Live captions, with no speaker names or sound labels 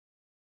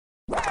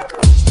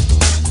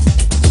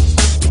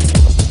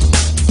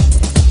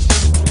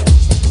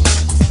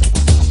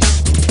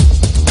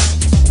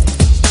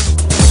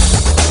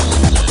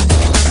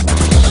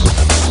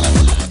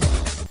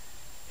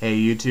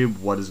YouTube,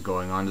 what is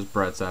going on? Is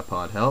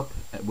Brett@Pod Help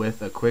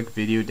with a quick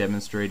video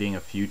demonstrating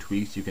a few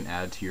tweaks you can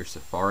add to your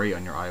Safari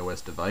on your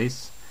iOS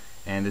device.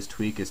 And this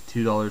tweak is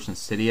 $2 in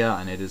Cydia,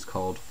 and it is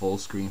called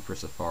Fullscreen for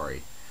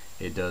Safari.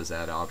 It does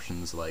add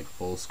options like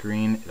full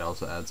screen. It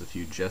also adds a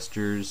few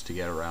gestures to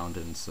get around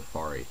in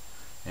Safari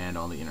and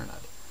on the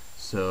internet.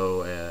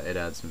 So it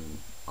adds some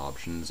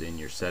options in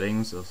your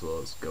settings. So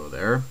let's go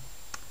there.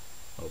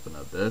 Open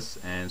up this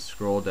and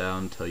scroll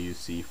down until you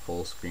see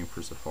full screen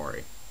for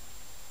Safari.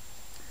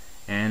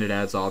 And it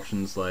adds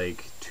options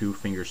like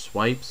 2-finger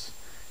swipes,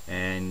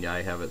 and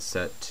I have it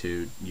set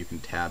to you can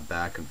tab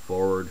back and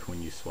forward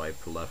when you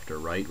swipe left or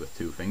right with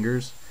 2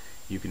 fingers.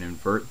 You can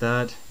invert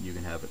that. You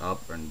can have it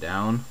up and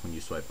down when you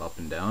swipe up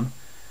and down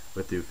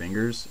with 2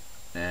 fingers.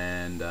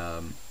 And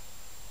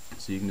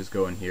so you can just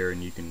go in here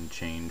and you can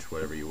change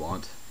whatever you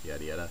want,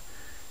 yada yada.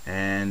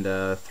 And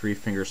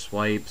 3-finger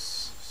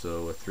swipes.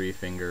 So with 3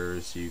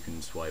 fingers you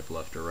can swipe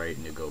left or right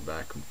and you go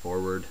back and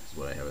forward is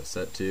what I have it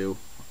set to.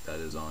 That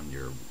is on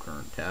your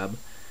current tab.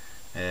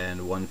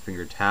 And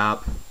 1-finger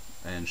tap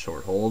and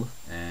short hold,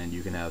 and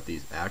you can have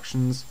these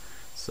actions,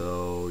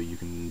 so you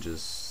can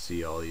just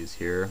see all these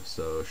here.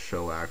 So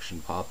show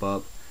action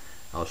pop-up,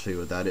 I'll show you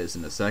what that is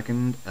in a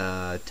second.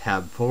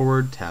 Tab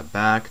forward, tab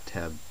back,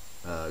 tab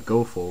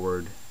go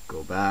forward,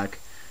 go back,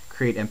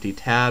 create empty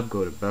tab,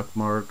 go to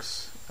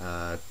bookmarks,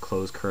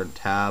 close current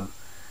tab,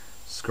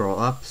 scroll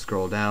up,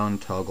 scroll down,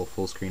 toggle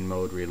full screen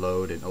mode,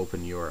 reload, and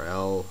open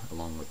URL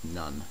along with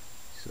none.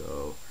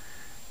 So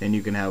then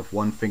you can have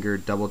 1-finger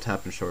double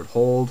tap and short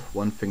hold,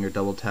 1-finger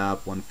double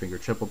tap, 1-finger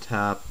triple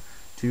tap,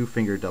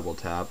 2-finger double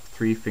tap,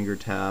 3-finger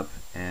tap,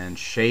 and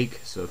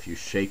shake. So if you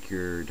shake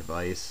your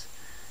device,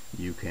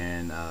 you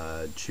can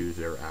choose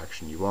whatever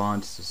action you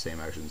want. It's the same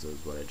actions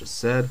as what I just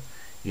said.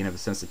 You can have a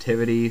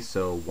sensitivity,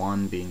 so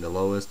 1 being the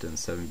lowest and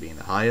 7 being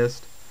the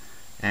highest.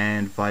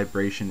 And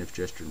vibration if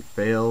gesture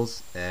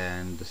fails,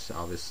 and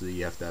obviously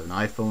you have to have an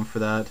iPhone for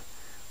that.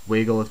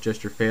 Wiggle if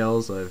gesture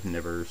fails. I've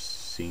never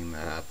seen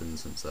that happen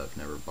since I've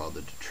never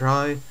bothered to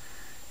try.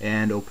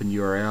 And open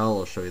URL,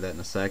 I'll show you that in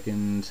a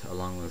second,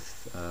 along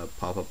with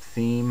Popup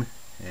theme,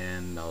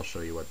 and I'll show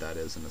you what that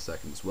is in a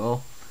second as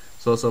well.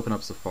 So let's open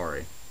up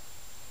Safari.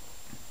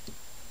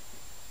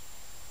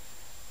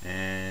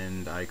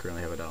 And I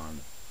currently have it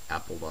on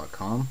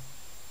apple.com.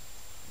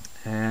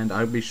 And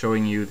I'll be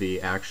showing you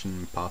the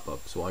action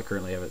pop-up. So I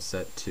currently have it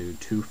set to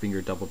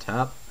 2-finger double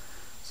tap.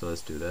 So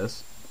let's do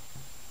this.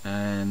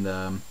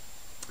 And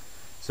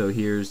so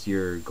here's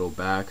your go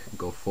back,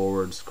 go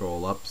forward,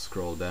 scroll up,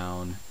 scroll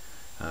down,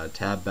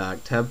 tab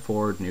back, tab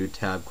forward, new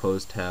tab,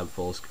 close tab,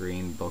 full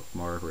screen,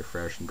 bookmark,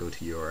 refresh, and go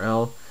to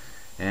URL.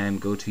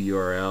 And go to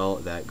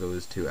URL, that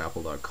goes to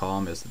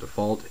apple.com as the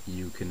default.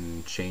 You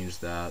can change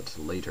that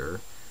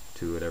later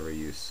to whatever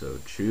you so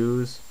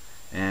choose.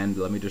 And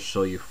let me just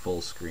show you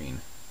full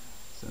screen,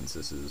 since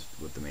this is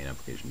what the main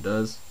application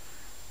does.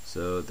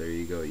 So there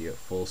you go, you get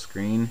full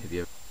screen.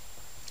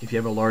 If you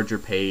have a larger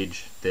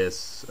page,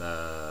 this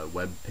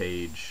web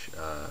page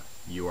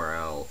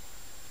URL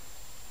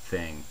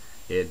thing,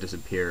 it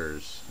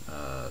disappears.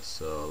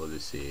 So let me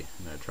see.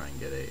 I'm gonna try and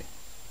get a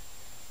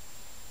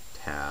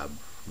tab,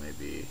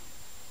 maybe.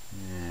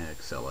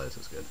 Excel is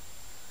good.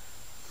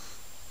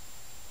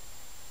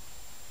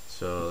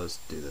 So let's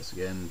do this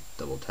again.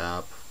 Double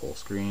tap, full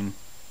screen,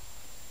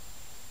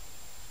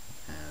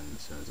 and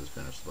as soon as it's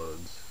finished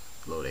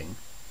loading.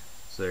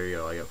 So there you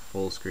go, I got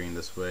full screen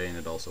this way, and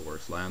it also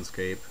works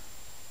landscape.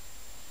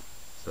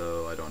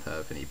 So I don't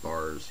have any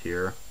bars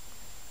here.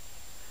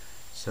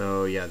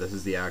 So yeah, this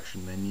is the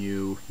action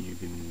menu. You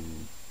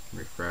can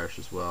refresh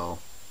as well.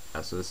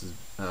 So this is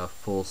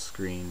full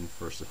screen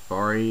for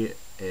Safari.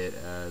 It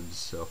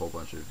adds a whole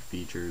bunch of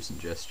features and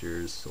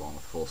gestures along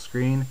with full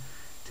screen.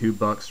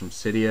 $2 from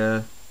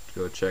Cydia.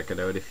 Go check it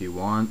out if you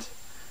want.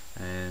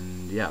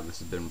 And yeah, this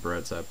has been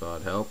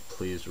Brett@Pod Help.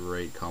 Please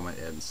rate, comment,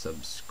 and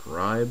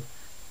subscribe.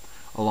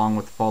 Along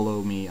with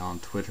follow me on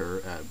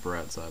Twitter at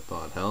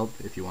Brett@Pod Help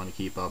if you want to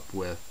keep up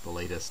with the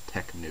latest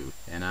tech news.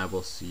 And I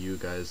will see you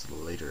guys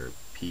later.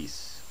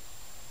 Peace.